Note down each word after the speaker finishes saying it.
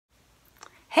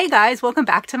Hey guys, welcome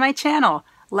back to my channel.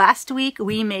 Last week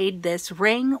we made this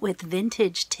ring with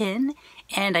vintage tin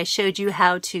and I showed you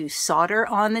how to solder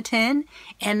on the tin,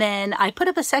 and then I put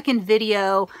up a second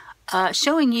video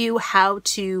showing you how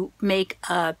to make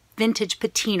a vintage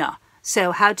patina.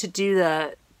 So how to do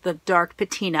the dark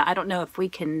patina. I don't know if I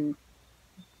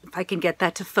can get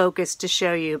that to focus to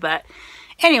show you, but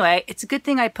anyway, it's a good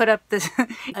thing I put up this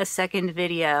a second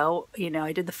video. You know,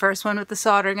 I did the first one with the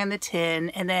soldering on the tin,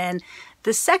 and then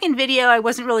the second video I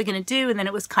wasn't really going to do, and then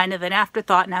it was kind of an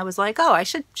afterthought, and I was like, oh, I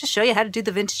should just show you how to do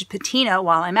the vintage patina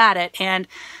while I'm at it. And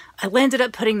I ended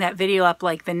up putting that video up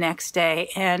like the next day,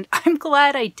 and I'm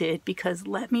glad I did, because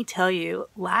let me tell you,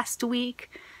 last week,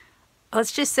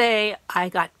 let's just say I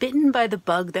got bitten by the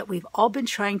bug that we've all been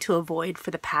trying to avoid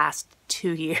for the past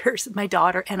 2 years, my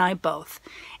daughter and I both.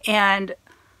 And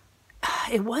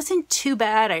it wasn't too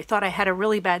bad. I thought I had a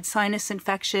really bad sinus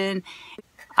infection.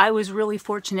 I was really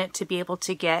fortunate to be able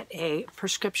to get a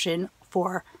prescription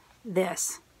for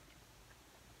this,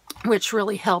 which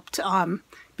really helped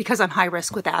because I'm high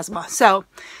risk with asthma. So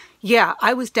yeah,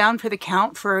 I was down for the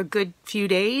count for a good few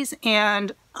days,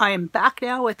 and I am back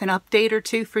now with an update or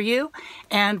two for you,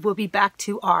 and we'll be back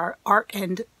to our art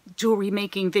and jewelry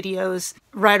making videos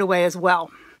right away as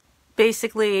well.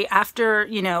 Basically, after,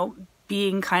 you know,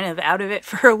 being kind of out of it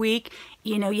for a week,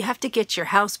 you know, you have to get your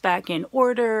house back in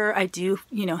order. I do,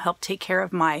 you know, help take care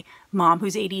of my mom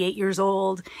who's 88 years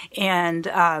old,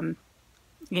 and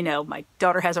you know, my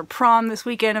daughter has her prom this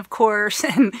weekend, of course,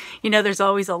 and, you know, there's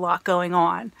always a lot going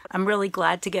on. I'm really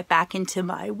glad to get back into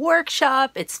my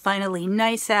workshop. It's finally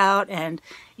nice out, and,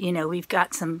 you know, we've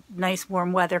got some nice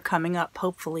warm weather coming up,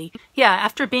 hopefully. Yeah,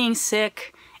 after being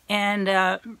sick and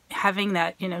having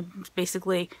that, you know,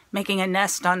 basically making a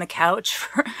nest on the couch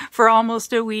for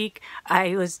almost a week,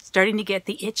 I was starting to get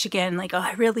the itch again, like, oh,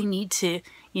 I really need to,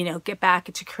 you know, get back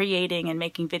into creating and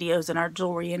making videos in our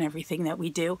jewelry and everything that we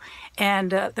do.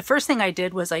 And the first thing I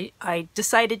did was I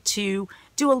decided to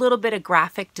do a little bit of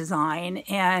graphic design,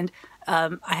 and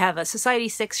I have a Society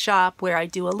 6 shop where I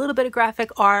do a little bit of graphic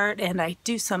art, and I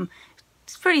do some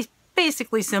pretty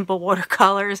basically simple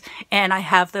watercolors, and I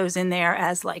have those in there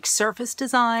as like surface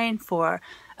design for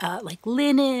like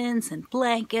linens and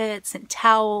blankets and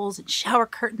towels and shower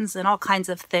curtains and all kinds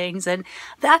of things. And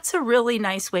that's a really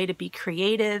nice way to be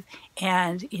creative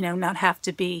and, you know, not have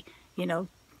to be, you know,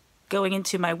 going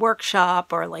into my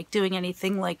workshop or like doing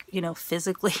anything like, you know,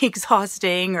 physically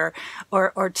exhausting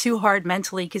or too hard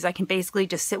mentally, because I can basically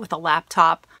just sit with a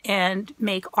laptop and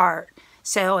make art.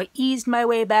 So I eased my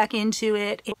way back into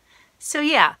it. So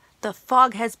yeah, the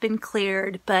fog has been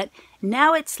cleared, but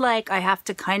now it's like I have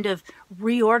to kind of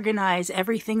reorganize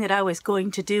everything that I was going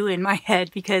to do in my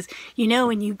head, because, you know,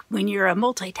 when you're a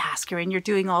multitasker and you're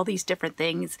doing all these different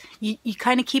things, you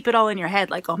kind of keep it all in your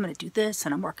head, like, oh, I'm going to do this,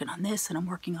 and I'm working on this, and I'm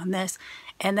working on this.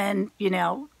 And then, you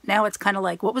know, now it's kind of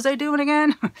like, what was I doing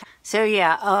again? So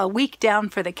yeah, a week down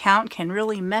for the count can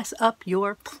really mess up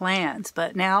your plans,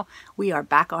 but now we are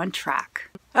back on track.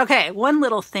 Okay, one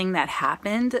little thing that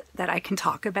happened that I can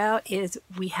talk about is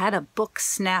we had a book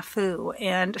snafu,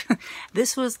 and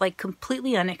this was like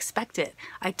completely unexpected.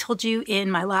 I told you in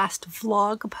my last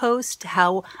vlog post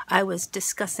how I was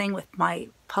discussing with my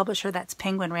publisher, that's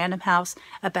Penguin Random House,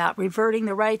 about reverting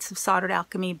the rights of Soldered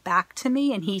Alchemy back to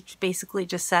me, and he basically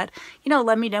just said, you know,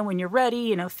 let me know when you're ready,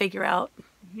 you know, figure out,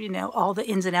 you know, all the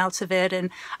ins and outs of it. And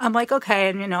I'm like, okay.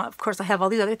 And, you know, of course I have all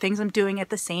these other things I'm doing at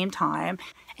the same time.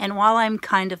 And while I'm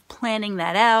kind of planning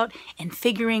that out and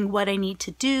figuring what I need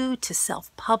to do to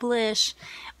self-publish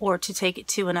or to take it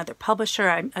to another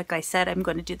publisher, like I said, I'm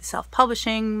going to do the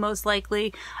self-publishing most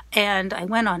likely. And I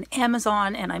went on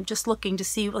Amazon, and I'm just looking to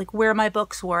see like where my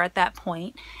books were at that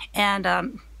point.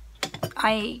 And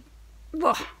my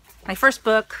first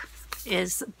book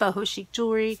is Boho Chic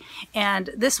Jewelry,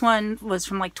 and this one was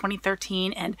from like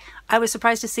 2013, and I was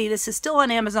surprised to see this is still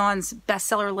on Amazon's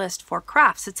bestseller list for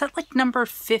crafts. It's at like number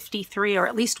 53, or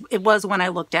at least it was when I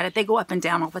looked at it. They go up and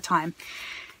down all the time.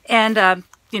 And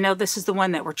you know, this is the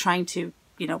one that we're trying to,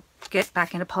 you know, get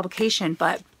back into publication.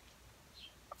 But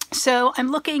so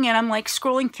I'm looking, and I'm like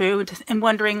scrolling through and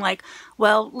wondering like,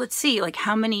 well, let's see, like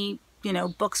how many, you know,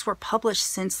 books were published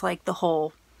since like the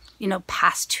whole, you know,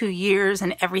 past 2 years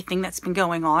and everything that's been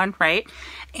going on, right?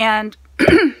 And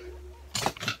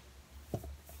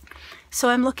so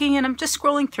I'm looking, and I'm just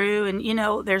scrolling through, and, you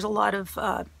know, there's a lot of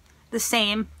the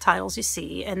same titles you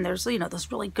see, and there's, you know,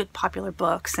 those really good popular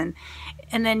books, and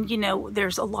then, you know,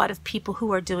 there's a lot of people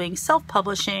who are doing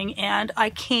self-publishing, and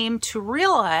I came to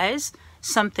realize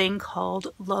something called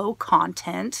low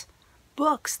content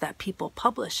books that people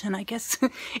publish. And I guess,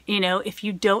 you know, if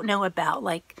you don't know about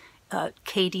like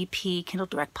KDP, Kindle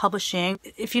Direct Publishing.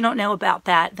 If you don't know about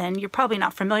that, then you're probably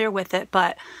not familiar with it,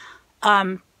 but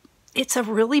it's a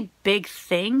really big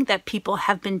thing that people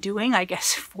have been doing, I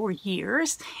guess, for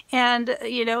years. And,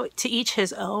 you know, to each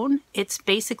his own. It's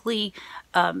basically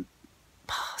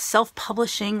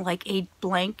self-publishing like a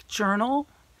blank journal,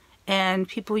 and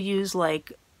people use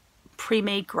like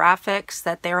pre-made graphics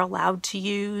that they're allowed to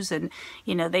use, and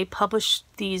you know, they publish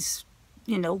these,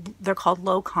 you know, they're called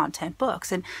low content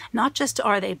books. And not just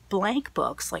are they blank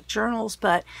books like journals,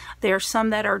 but there are some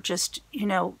that are just, you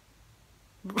know,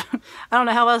 I don't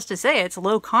know how else to say it. It's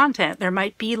low content. There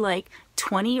might be like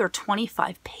 20 or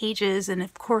 25 pages, and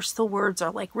of course the words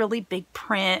are like really big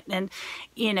print, and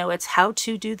you know, it's how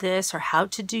to do this or how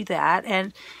to do that,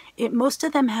 and most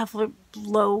of them have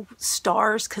low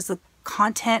stars because the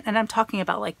content, and I'm talking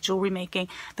about like jewelry making,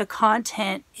 the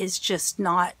content is just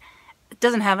not, it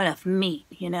doesn't have enough meat,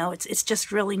 you know, it's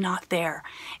just really not there.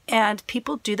 And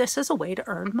people do this as a way to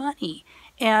earn money.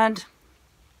 And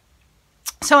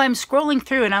so I'm scrolling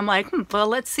through and I'm like, well,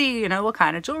 let's see, you know, what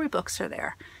kind of jewelry books are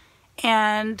there.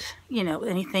 And, you know,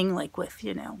 anything like with,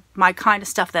 you know, my kind of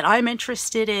stuff that I'm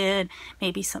interested in,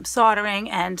 maybe some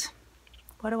soldering. And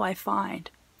what do I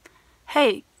find?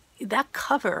 Hey, that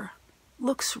cover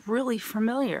looks really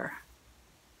familiar.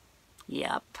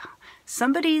 Yep.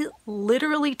 Somebody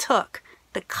literally took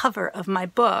the cover of my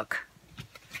book,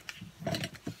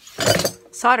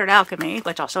 Soldered Alchemy,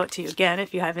 which I'll show it to you again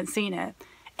if you haven't seen it,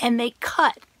 and they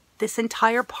cut this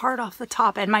entire part off the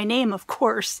top, and my name, of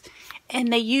course,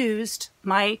 and they used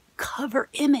my cover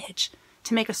image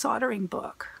to make a soldering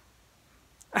book.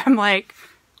 I'm like,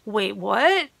 wait,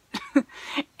 what?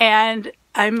 And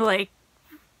I'm like,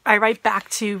 I write back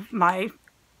to my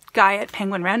guy at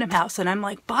Penguin Random House, and I'm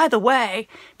like, by the way,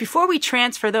 before we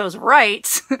transfer those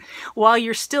rights, while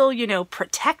you're still, you know,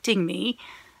 protecting me,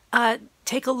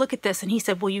 take a look at this. And he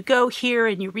said, well, you go here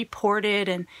and you report it,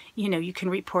 and, you know, you can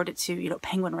report it to, you know,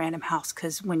 Penguin Random House,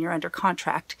 because when you're under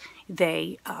contract,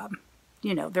 they,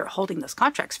 you know, they're holding those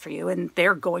contracts for you, and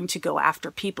they're going to go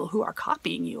after people who are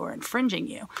copying you or infringing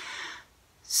you.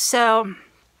 So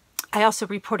I also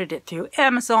reported it through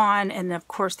Amazon, and of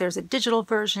course there's a digital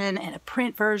version and a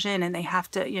print version, and they have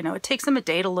to, you know, it takes them a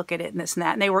day to look at it and this and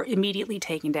that, and they were immediately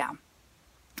taken down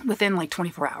within like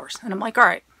 24 hours. And I'm like, all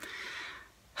right.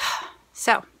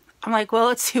 So I'm like, well,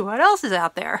 let's see what else is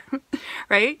out there,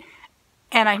 right?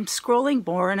 And I'm scrolling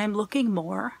more and I'm looking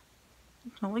more,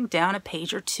 going down a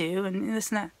page or two and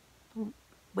this and that.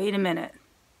 Wait a minute.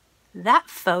 That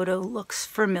photo looks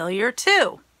familiar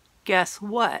too. Guess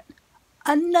what?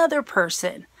 Another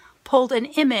person pulled an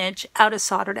image out of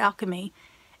Soldered Alchemy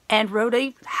and wrote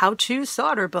a how-to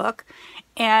solder book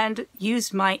and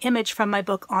used my image from my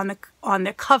book on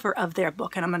the cover of their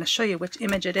book. And I'm going to show you which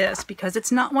image it is, because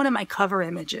it's not one of my cover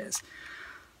images.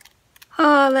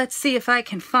 Let's see if I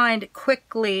can find it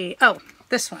quickly. Oh,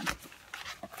 this one.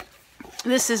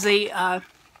 This is a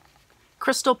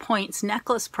crystal points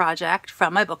necklace project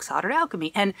from my book Soldered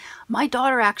Alchemy, and my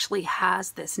daughter actually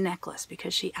has this necklace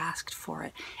because she asked for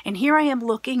it. And here I am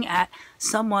looking at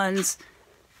someone's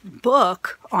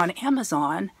book on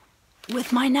Amazon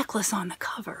with my necklace on the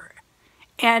cover,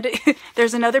 and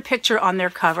there's another picture on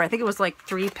their cover. I think it was like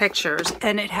 3 pictures,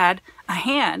 and it had a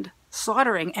hand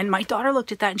soldering, and my daughter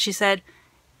looked at that and she said,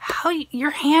 how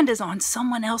your hand is on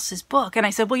someone else's book? And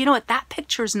I said, well, you know what, that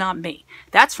picture's not me.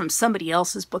 That's from somebody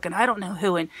else's book, and I don't know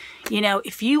who. And, you know,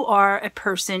 if you are a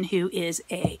person who is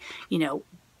a, you know,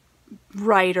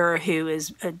 writer who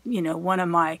is, you know, one of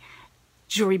my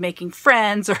jewelry making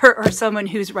friends or someone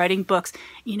who's writing books,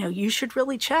 you know, you should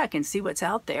really check and see what's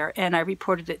out there. And I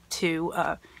reported it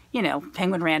to, you know,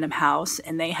 Penguin Random House,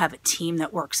 and they have a team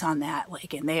that works on that,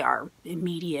 like, and they are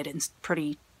immediate and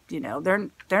pretty, you know,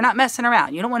 they're not messing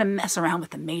around. You don't want to mess around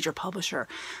with a major publisher.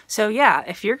 So yeah,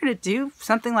 if you're going to do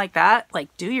something like that,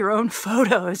 like, do your own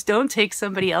photos. Don't take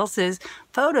somebody else's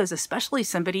photos, especially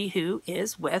somebody who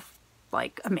is with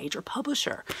like a major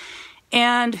publisher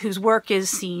and whose work is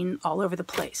seen all over the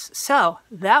place. So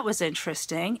that was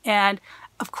interesting. And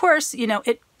of course, you know,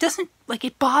 it doesn't, like,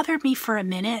 it bothered me for a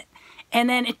minute, and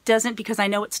then it doesn't, because I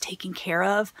know it's taken care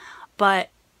of, but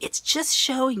it's just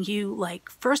showing you, like,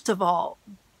 first of all,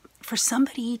 for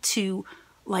somebody to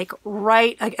like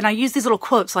write, and I use these little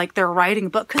quotes like they're writing a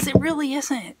book, because it really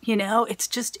isn't, you know, it's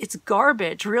just, it's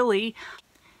garbage really,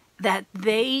 that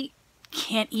they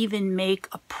can't even make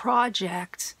a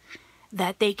project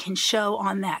that they can show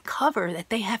on that cover, that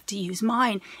they have to use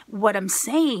mine. What I'm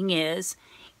saying is,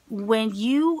 when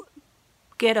you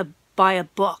get a buy a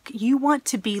book. You want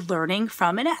to be learning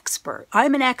from an expert.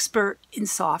 I'm an expert in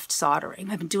soft soldering.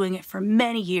 I've been doing it for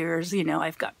many years. You know,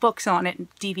 I've got books on it and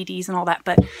DVDs and all that.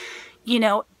 But, you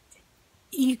know,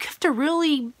 you have to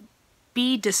really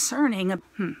be discerning of,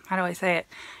 how do I say it?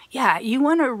 Yeah, you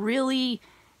want to really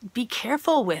be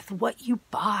careful with what you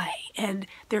buy. And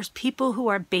there's people who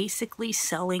are basically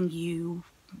selling you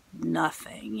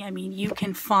nothing. I mean, you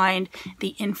can find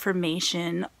the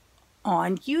information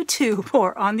on YouTube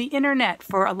or on the internet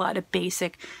for a lot of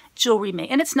basic jewelry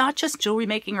making. And it's not just jewelry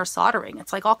making or soldering.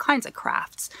 It's like all kinds of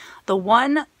crafts. The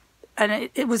one, and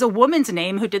it was a woman's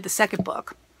name who did the second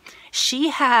book. She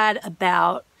had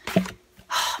about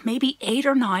maybe 8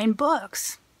 or 9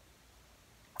 books.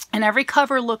 And every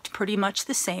cover looked pretty much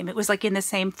the same. It was like in the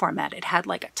same format. It had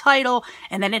like a title,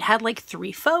 and then it had like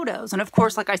 3 photos. And of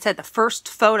course, like I said, the first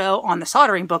photo on the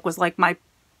soldering book was like my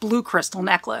blue crystal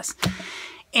necklace.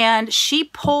 And she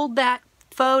pulled that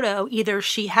photo. Either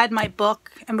she had my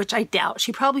book, and which I doubt,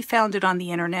 she probably found it on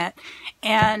the internet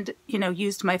and, you know,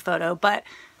 used my photo. But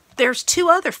there's 2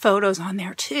 other photos on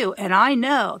there too. And I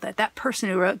know that that person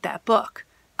who wrote that book,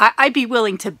 I'd be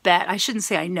willing to bet, I shouldn't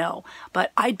say I know,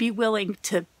 but I'd be willing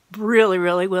to, really,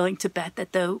 really willing to bet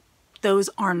that those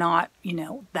are not, you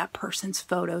know, that person's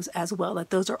photos as well, that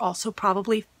those are also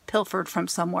probably pilfered from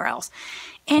somewhere else.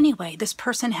 Anyway, this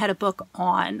person had a book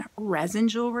on resin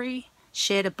jewelry.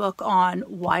 She had a book on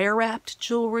wire wrapped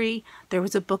jewelry. There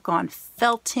was a book on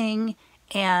felting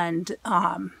and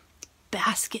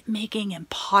basket making and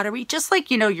pottery, just like,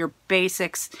 you know, your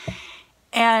basics.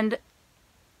 And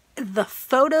the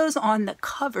photos on the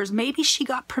covers, maybe she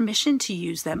got permission to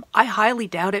use them. I highly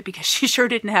doubt it because she sure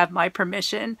didn't have my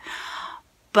permission.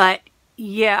 But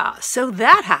yeah, so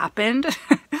that happened.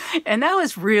 And that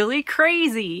was really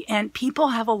crazy. And people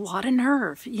have a lot of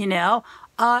nerve, you know.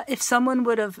 If someone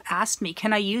would have asked me,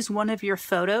 can I use one of your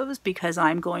photos because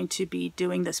I'm going to be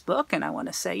doing this book, and I want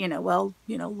to say, you know, well,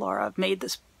 you know, Laura, I've made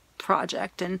this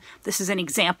project and this is an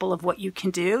example of what you can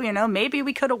do, you know, maybe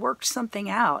we could have worked something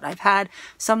out. I've had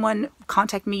someone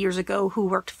contact me years ago who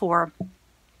worked for,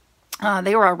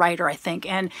 they were a writer, I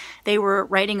think, and they were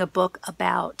writing a book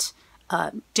about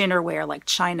dinnerware, like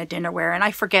China dinnerware, and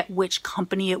I forget which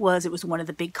company it was. It was one of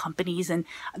the big companies, and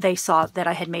they saw that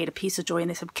I had made a piece of jewelry, and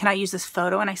they said, can I use this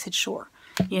photo? And I said, sure,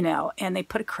 you know, and they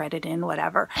put a credit in,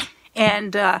 whatever.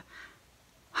 And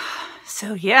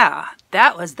so yeah,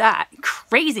 that was that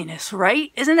craziness,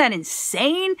 right? Isn't that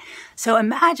insane? So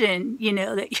imagine, you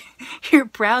know, that you're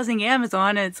browsing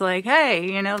Amazon and it's like,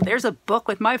 hey, you know, there's a book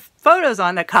with my photos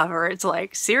on the cover. It's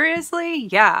like, seriously?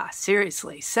 Yeah,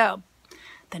 seriously. So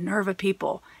the nerve of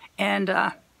people. And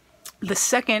the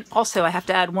second, also, I have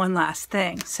to add one last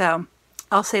thing. So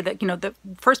I'll say that, you know, the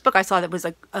first book I saw that was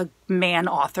a male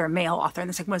author, and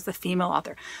the second was the female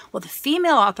author. Well, the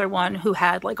female author one who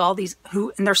had like all these,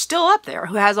 and they're still up there,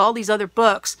 who has all these other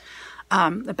books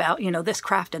about, you know, this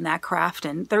craft and that craft,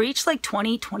 and they're each like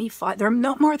 20, 25, they're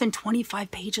no more than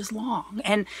 25 pages long.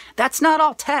 And that's not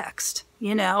all text,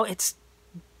 you know, it's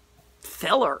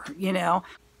filler, you know.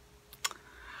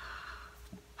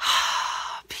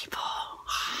 People.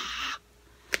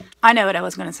 I know what I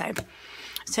was going to say.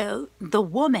 So the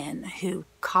woman who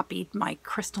copied my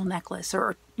crystal necklace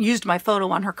or used my photo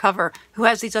on her cover, who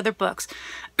has these other books,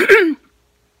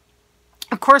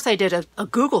 of course I did a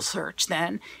Google search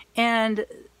then, and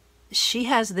she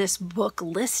has this book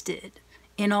listed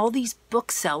in all these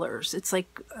booksellers. It's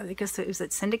like, I guess, is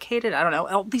it syndicated? I don't know.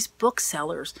 All these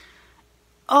booksellers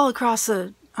all across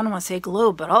the, I don't want to say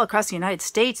globe, but all across the United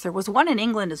States. There was one in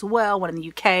England as well, one in the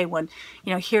UK, one,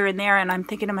 you know, here and there. And I'm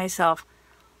thinking to myself,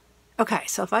 okay,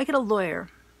 so if I get a lawyer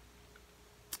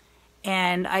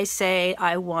and I say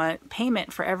I want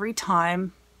payment for every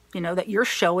time, you know, that you're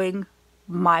showing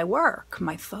my work,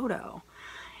 my photo,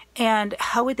 and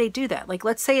how would they do that? Like,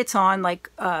 let's say it's on like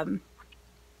a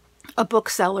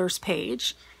bookseller's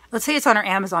page. Let's say it's on our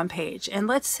Amazon page, and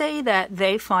let's say that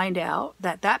they find out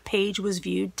that that page was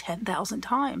viewed 10,000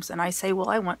 times. And I say, well,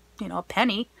 I want, you know, a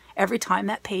penny every time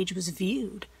that page was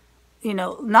viewed. You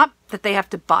know, not that they have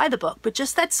to buy the book, but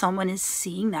just that someone is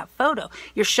seeing that photo.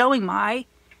 You're showing my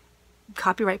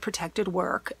copyright protected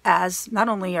work as, not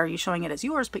only are you showing it as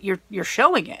yours, but you're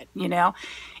showing it, you know.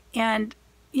 And,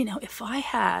 you know, if I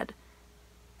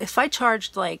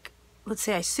charged, like, let's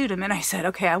say I sued him and I said,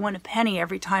 okay, I want a penny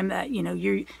every time that, you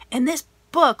know, and this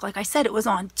book, like I said, it was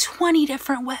on 20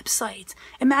 different websites.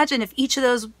 Imagine if each of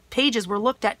those pages were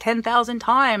looked at 10,000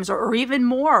 times or even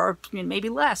more, or maybe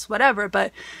less, whatever.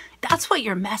 But that's what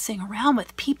you're messing around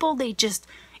with. People, they just,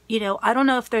 you know, I don't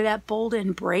know if they're that bold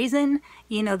and brazen,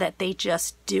 you know, that they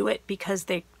just do it because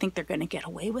they think they're going to get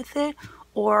away with it,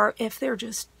 or if they're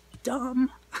just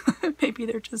dumb. Maybe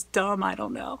they're just dumb, I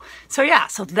don't know. So yeah,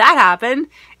 so that happened.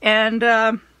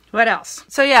 And what else?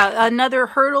 So yeah, another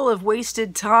hurdle of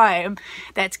wasted time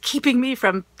that's keeping me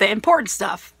from the important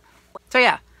stuff. So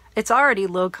yeah, it's already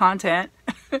low content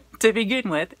to begin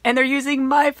with, and they're using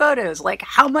my photos. Like,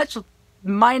 how much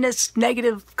minus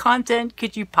negative content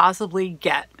could you possibly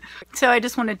get? So I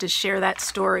just wanted to share that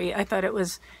story. I thought it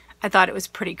was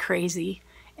pretty crazy,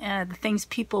 and the things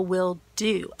people will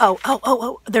do.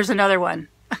 Oh, there's another one.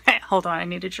 Hold on, I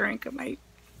need a drink of my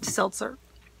seltzer.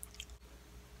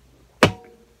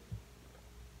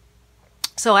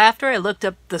 So after I looked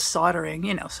up the soldering,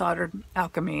 you know, Soldered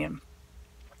Alchemy, and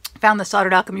found the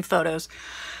Soldered Alchemy photos,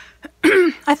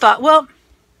 I thought, well,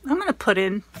 I'm going to put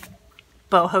in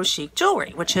boho chic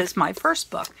jewelry, which is my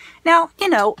first book. Now, you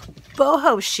know,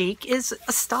 boho chic is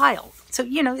a style. So,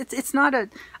 you know, it's not a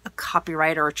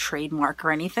copyright or a trademark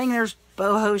or anything. There's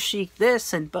boho chic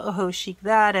this and boho chic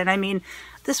that. And I mean,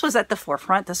 this was at the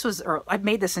forefront. This was, or I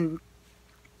wrote this in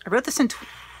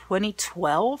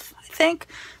 2012, I think.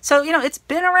 So, you know, it's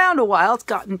been around a while. It's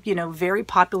gotten, you know, very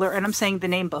popular. And I'm saying the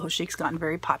name boho chic's gotten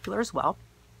very popular as well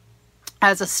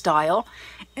as a style.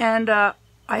 And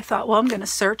I thought, well, I'm going to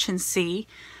search and see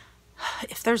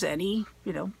if there's any,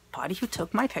 you know, body who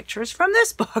took my pictures from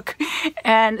this book.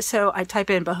 And so I type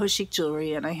in boho chic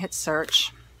jewelry and I hit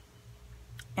search.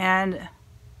 And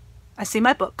I see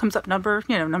my book comes up number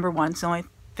 1. It's the only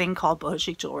thing called boho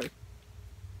chic jewelry.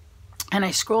 And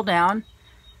I scroll down,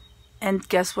 and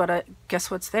guess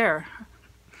what's there?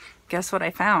 Guess what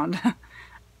I found?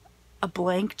 A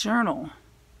blank journal.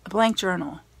 A blank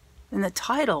journal. And the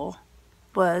title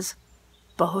was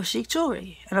boho chic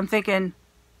jewelry. And I'm thinking,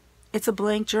 it's a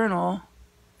blank journal.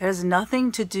 It has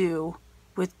nothing to do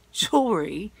with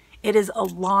jewelry. It is a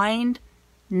lined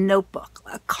notebook,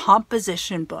 a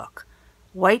composition book.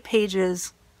 White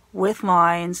pages with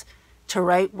lines to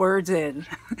write words in.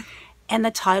 And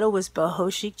the title was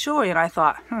boho chic jewelry. And I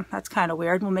thought, that's kind of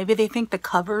weird. Well, maybe they think the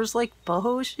cover's like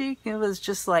boho chic. It was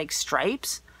just like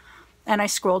stripes. And I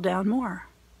scrolled down more.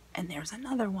 And there's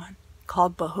another one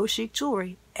called boho chic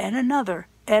jewelry. And another,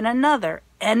 and another,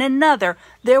 and another.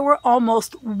 There were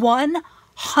almost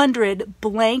 100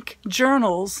 blank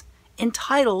journals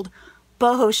entitled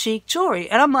boho chic jewelry.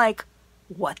 And I'm like,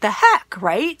 what the heck,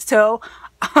 right? So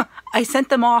I sent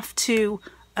them off to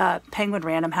Penguin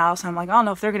Random House. And I'm like, I don't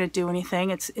know if they're going to do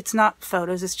anything. It's not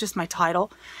photos. It's just my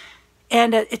title.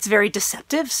 And it's very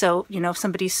deceptive. So, you know, if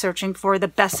somebody's searching for the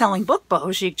best-selling book,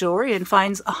 boho chic jewelry, and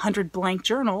finds 100 blank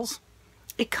journals,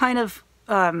 it kind of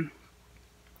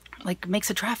like makes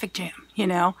a traffic jam, you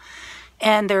know.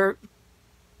 And they're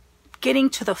getting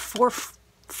to the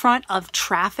forefront of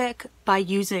traffic by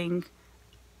using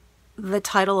the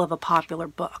title of a popular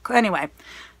book. Anyway,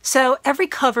 so every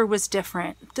cover was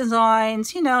different.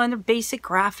 Designs, you know, and the basic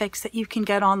graphics that you can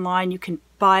get online. You can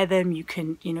buy them. You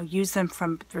can, you know, use them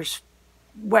from, there's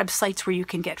websites where you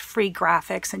can get free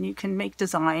graphics and you can make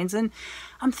designs. And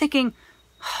I'm thinking,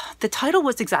 the title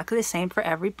was exactly the same for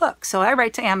every book. So I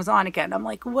write to Amazon again. I'm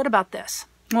like, what about this?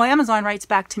 Well, Amazon writes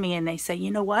back to me and they say, you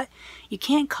know what? You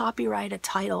can't copyright a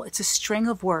title. It's a string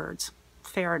of words.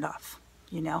 Fair enough,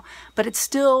 you know, but it's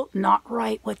still not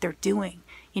right what they're doing.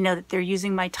 You know, that they're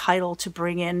using my title to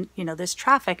bring in, you know, this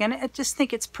traffic. And I just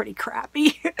think it's pretty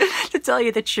crappy, to tell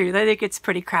you the truth. I think it's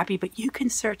pretty crappy, but you can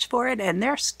search for it and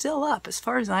they're still up. As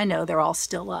far as I know, they're all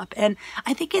still up. And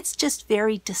I think it's just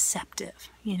very deceptive.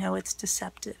 You know, it's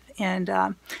deceptive.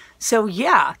 And so,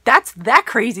 yeah, that's that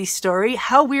crazy story.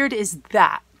 How weird is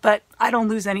that? But I don't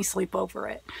lose any sleep over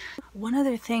it. One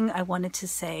other thing I wanted to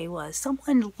say was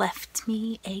someone left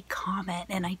me a comment,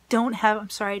 and I'm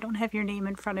sorry, I don't have your name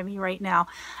in front of me right now,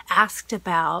 asked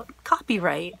about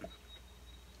copyright.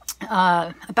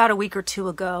 About a week or two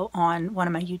ago on one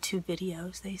of my YouTube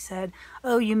videos, they said,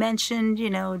 oh, you mentioned,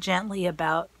 you know, gently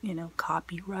about, you know,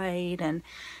 copyright,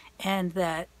 and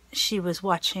that she was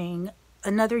watching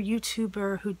another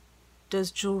YouTuber who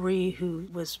does jewelry who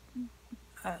was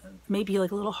maybe like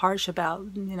a little harsh about,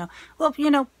 you know, well, you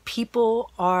know,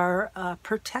 people are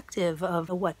protective of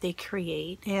what they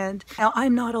create. And now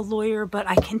I'm not a lawyer, but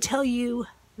I can tell you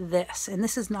this, and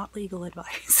this is not legal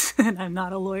advice, and I'm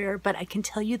not a lawyer, but I can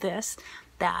tell you this,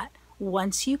 that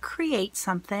once you create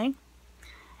something,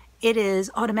 it is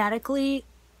automatically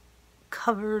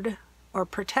covered or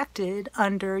protected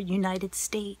under United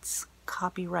States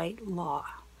copyright law.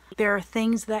 There are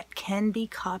things that can be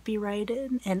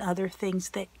copyrighted and other things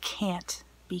that can't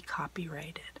be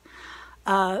copyrighted.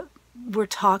 We're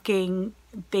talking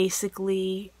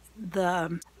basically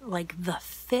the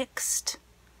fixed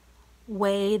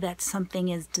way that something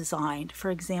is designed.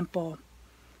 For example,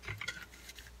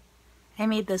 I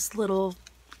made this little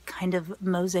kind of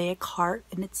mosaic heart,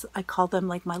 and I call them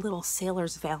like my little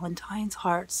sailor's Valentine's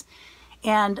hearts.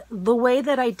 And the way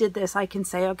that I did this, I can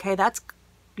say, okay, that's,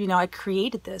 you know, I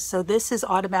created this, so this is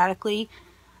automatically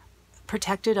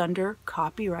protected under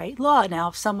copyright law. Now,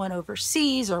 if someone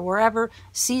overseas or wherever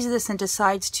sees this and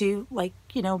decides to, like,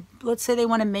 you know, let's say they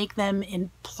want to make them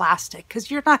in plastic,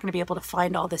 because you're not going to be able to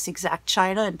find all this exact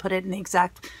china and put it in the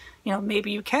exact, you know,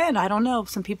 maybe you can, I don't know.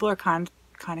 Some people are kind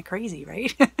of crazy,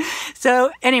 right?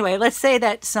 So anyway, let's say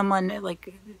that someone,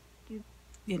 like,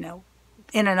 you know,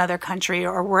 in another country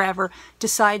or wherever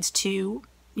decides to,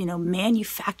 you know,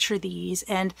 manufacture these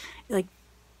and like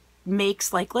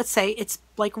makes, like, let's say it's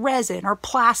like resin or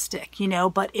plastic, you know,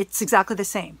 but it's exactly the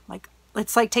same. Like,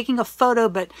 it's like taking a photo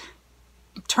but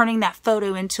turning that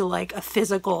photo into like a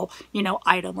physical, you know,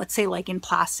 item, let's say like in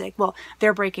plastic. Well,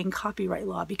 they're breaking copyright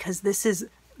law, because this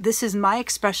is my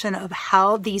expression of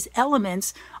how these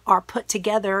elements are put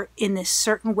together in this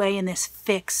certain way, in this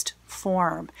fixed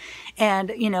form.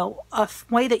 And, you know, a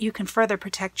way that you can further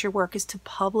protect your work is to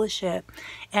publish it.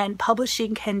 And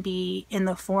publishing can be in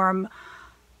the form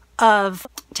of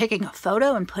taking a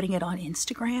photo and putting it on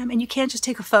Instagram. And you can't just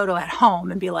take a photo at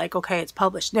home and be like, okay, it's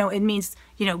published. No, it means,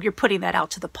 you know, you're putting that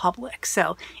out to the public.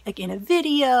 So like in a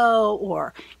video,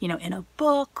 or, you know, in a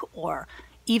book, or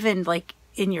even like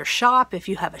in your shop, if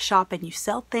you have a shop and you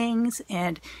sell things.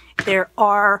 And there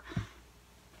are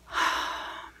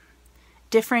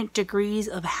different degrees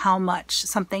of how much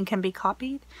something can be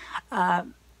copied.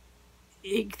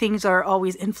 Things are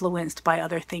always influenced by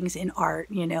other things in art,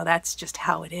 you know, that's just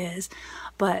how it is.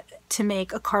 But to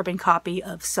make a carbon copy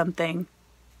of something,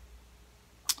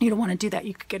 you don't want to do that.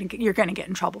 You're going to get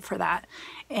in trouble for that.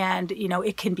 And, you know,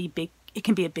 it can be big. It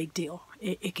can be a big deal.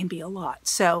 It can be a lot.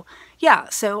 So yeah,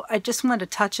 so I just wanted to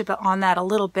touch on that a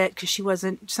little bit, because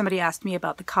somebody asked me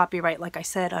about the copyright. Like I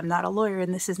said, I'm not a lawyer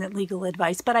and this isn't legal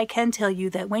advice, but I can tell you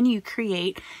that when you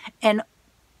create an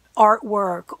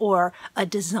artwork or a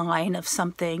design of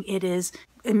something, it is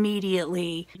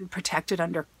immediately protected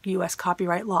under U.S.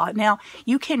 copyright law. Now,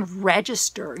 you can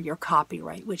register your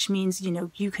copyright, which means, you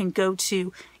know, you can go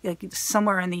to like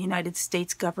somewhere in the United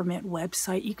States government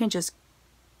website. You can just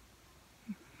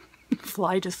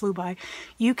fly just flew by.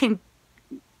 You can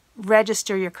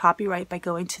register your copyright by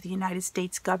going to the United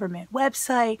States government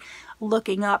website,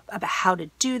 looking up about how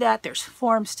to do that. There's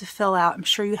forms to fill out. I'm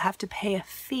sure you have to pay a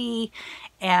fee.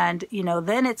 And, you know,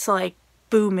 then it's like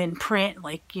boom in print,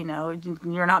 like, you know,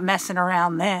 you're not messing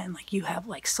around then. Like, you have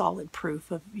like solid proof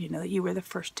of, you know, that you were the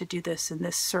first to do this in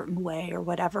this certain way or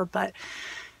whatever. But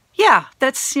yeah,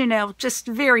 that's, you know, just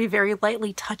very, very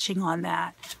lightly touching on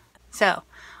that. So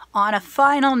on a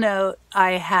final note,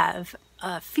 I have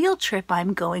a field trip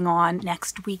I'm going on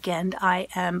next weekend. I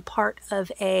am part of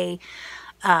a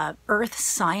Earth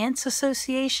Science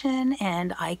Association,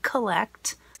 and I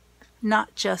collect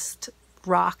not just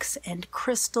rocks and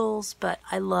crystals, but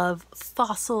I love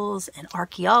fossils and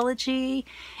archaeology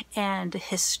and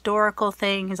historical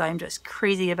things. I'm just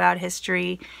crazy about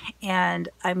history, and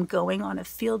I'm going on a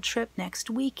field trip next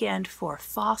weekend for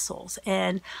fossils,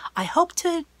 and I hope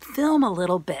to film a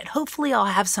little bit. Hopefully I'll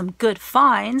have some good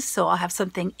finds, so I'll have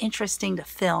something interesting to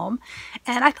film,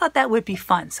 and I thought that would be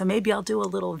fun, so maybe I'll do a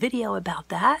little video about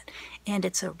that. And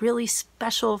it's a really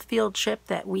special field trip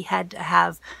that we had to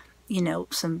have, you know,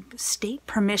 some state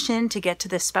permission to get to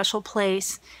this special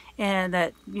place, and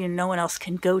that, you know, no one else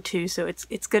can go to, so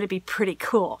it's going to be pretty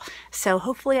cool. So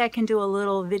hopefully I can do a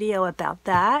little video about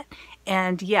that.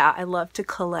 And yeah, I love to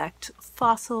collect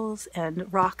fossils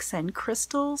and rocks and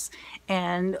crystals,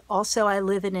 and also I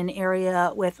live in an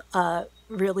area with a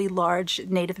really large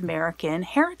Native American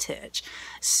heritage,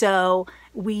 so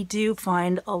we do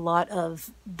find a lot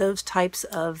of those types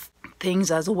of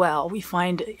things as well. We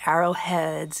find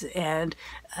arrowheads and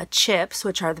chips,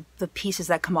 which are the pieces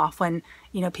that come off when,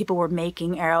 you know, people were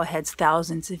making arrowheads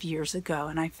thousands of years ago.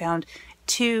 And I found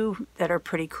two that are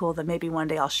pretty cool that maybe one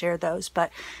day I'll share those. But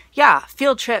yeah,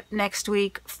 field trip next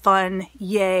week, fun,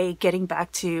 yay, getting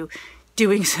back to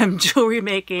doing some jewelry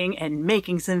making and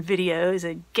making some videos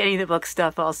and getting the book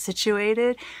stuff all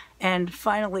situated. And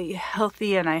finally,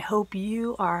 healthy, and I hope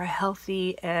you are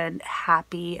healthy and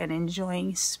happy and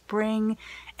enjoying spring.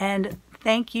 And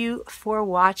thank you for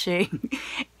watching.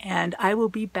 And I will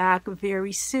be back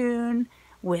very soon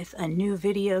with a new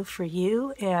video for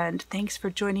you. And thanks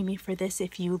for joining me for this.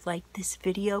 If you like this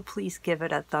video, please give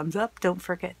it a thumbs up. Don't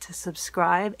forget to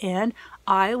subscribe, and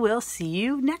I will see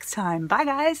you next time. Bye,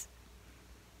 guys.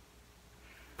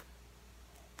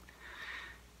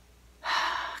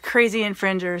 Crazy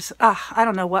infringers. I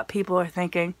don't know what people are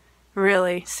thinking.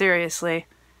 Really, seriously.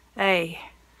 Hey.